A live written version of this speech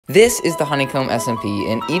This is the Honeycomb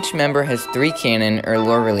SMP, and each member has 3 canon or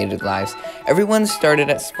lore-related lives. Everyone started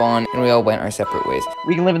at spawn, and we all went our separate ways.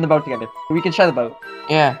 We can live in the boat together. We can share the boat.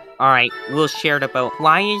 Yeah. Alright, we'll share the boat.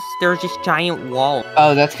 Why is there this giant wall?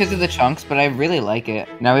 Oh, that's because of the chunks, but I really like it.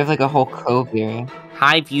 Now we have like a whole cove area.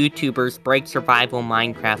 Hive YouTubers break survival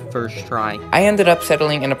Minecraft first try. I ended up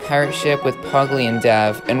settling in a pirate ship with Poggly and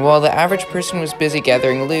Dav, and while the average person was busy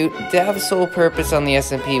gathering loot, Dav's sole purpose on the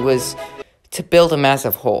SMP was to build a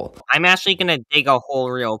massive hole. I'm actually gonna dig a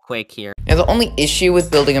hole real quick here. Now the only issue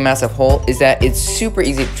with building a massive hole is that it's super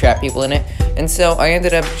easy to trap people in it, and so I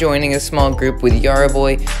ended up joining a small group with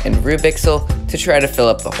Yarraboy and Rubixle to try to fill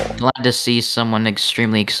up the hole. Glad to see someone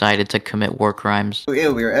extremely excited to commit war crimes.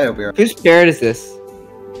 Whose parrot is this?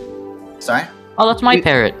 Sorry? Oh, that's my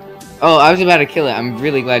parrot. Oh, I was about to kill it. I'm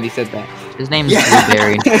really glad you said that. His name's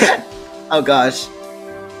Blueberry. Oh gosh.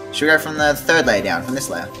 Should we go from the third layer down, from this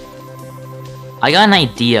layer? I got an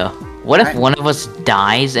idea. What if Alright. one of us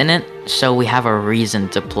dies in it, so we have a reason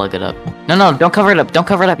to plug it up? No, don't cover it up. Don't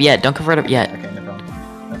cover it up yet. Don't cover it up yet. Okay, no problem.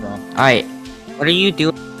 No problem. Alright. What are you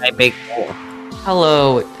doing in my big hole?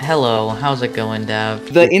 Hello. How's it going,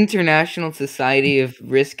 Dav? The International Society of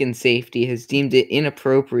Risk and Safety has deemed it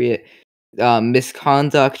inappropriate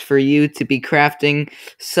misconduct for you to be crafting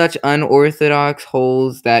such unorthodox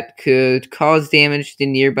holes that could cause damage to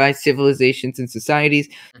nearby civilizations and societies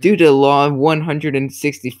due to Law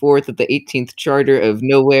 164th of the 18th Charter of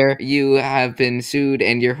Nowhere. You have been sued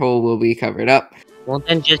and your hole will be covered up. Well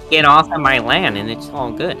then just get off of my land and it's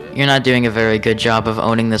all good. You're not doing a very good job of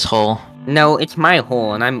owning this hole. No, it's my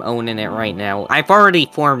hole and I'm owning it right now. I've already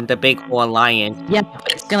formed the Big Hole Alliance. Yeah,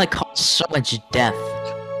 but it's gonna cause so much death.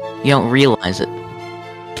 You don't realize it.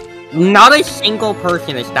 Not a single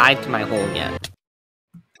person has dived to my hole yet.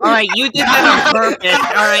 Alright, you did that on purpose.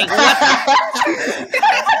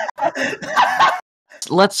 Alright,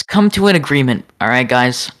 Let's come to an agreement, alright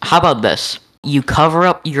guys? How about this? You cover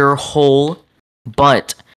up your hole,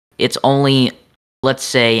 but it's only, let's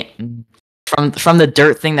say, from the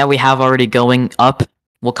dirt thing that we have already going up,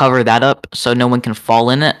 we'll cover that up so no one can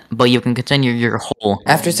fall in it, but you can continue your hole.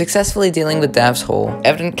 After successfully dealing with Dav's hole,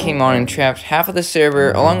 Evident came on and trapped half of the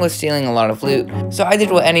server along with stealing a lot of loot. So I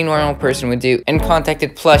did what any normal person would do and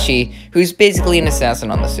contacted Plushie, who's basically an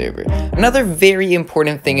assassin on the server. Another very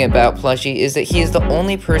important thing about Plushie is that he is the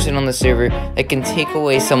only person on the server that can take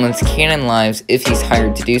away someone's canon lives if he's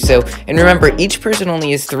hired to do so. And remember, each person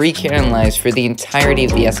only has 3 canon lives for the entirety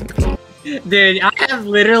of the SMP. Dude, I have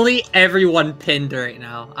literally everyone pinned right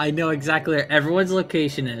now. I know exactly where everyone's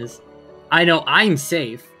location is. I know I'm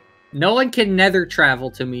safe. No one can nether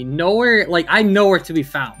travel to me. Nowhere, like, I'm nowhere to be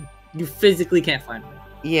found. You physically can't find me.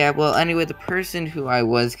 Yeah, well, anyway, the person who I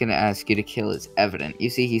was gonna ask you to kill is Evident.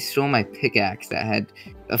 You see, he stole my pickaxe that had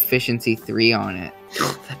efficiency 3 on it.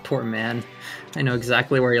 That poor man. I know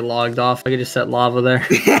exactly where he logged off. I could just set lava there.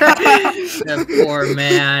 That poor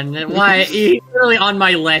man. Why? He's literally on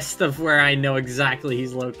my list of where I know exactly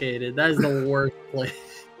he's located. That is the worst place.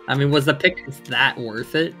 I mean, was the pickaxe that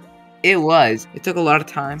worth it? It was. It took a lot of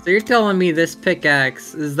time. So you're telling me this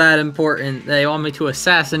pickaxe is that important that you want me to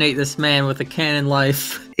assassinate this man with a canon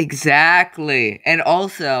life? Exactly. And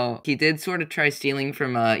also, he did sort of try stealing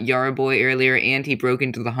from Yarraboy earlier, and he broke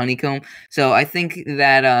into the Honeycomb. So I think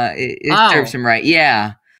that it serves him right.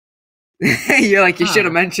 Yeah. You're like, you should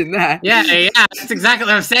have mentioned that. Yeah, that's exactly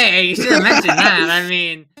what I'm saying. You should have mentioned that. I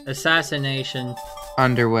mean, assassination.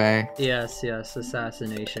 Underway. Yes,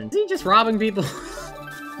 assassination. Is he just robbing people?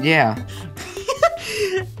 Yeah.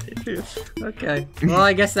 Okay. Well,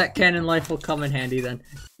 I guess that canon life will come in handy then.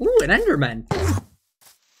 Ooh, an Enderman.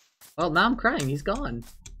 Well, now I'm crying. He's gone.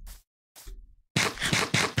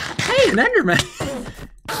 Hey, an Enderman.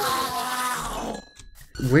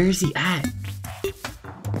 Where's he at?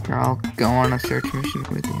 Here, I'll go on a search mission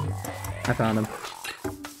with you. I found him.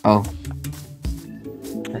 Oh.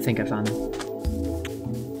 I think I found him.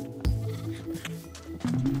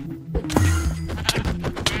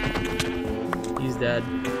 He's dead.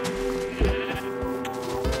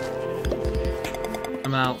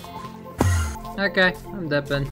 I'm out. Okay, I'm dipping.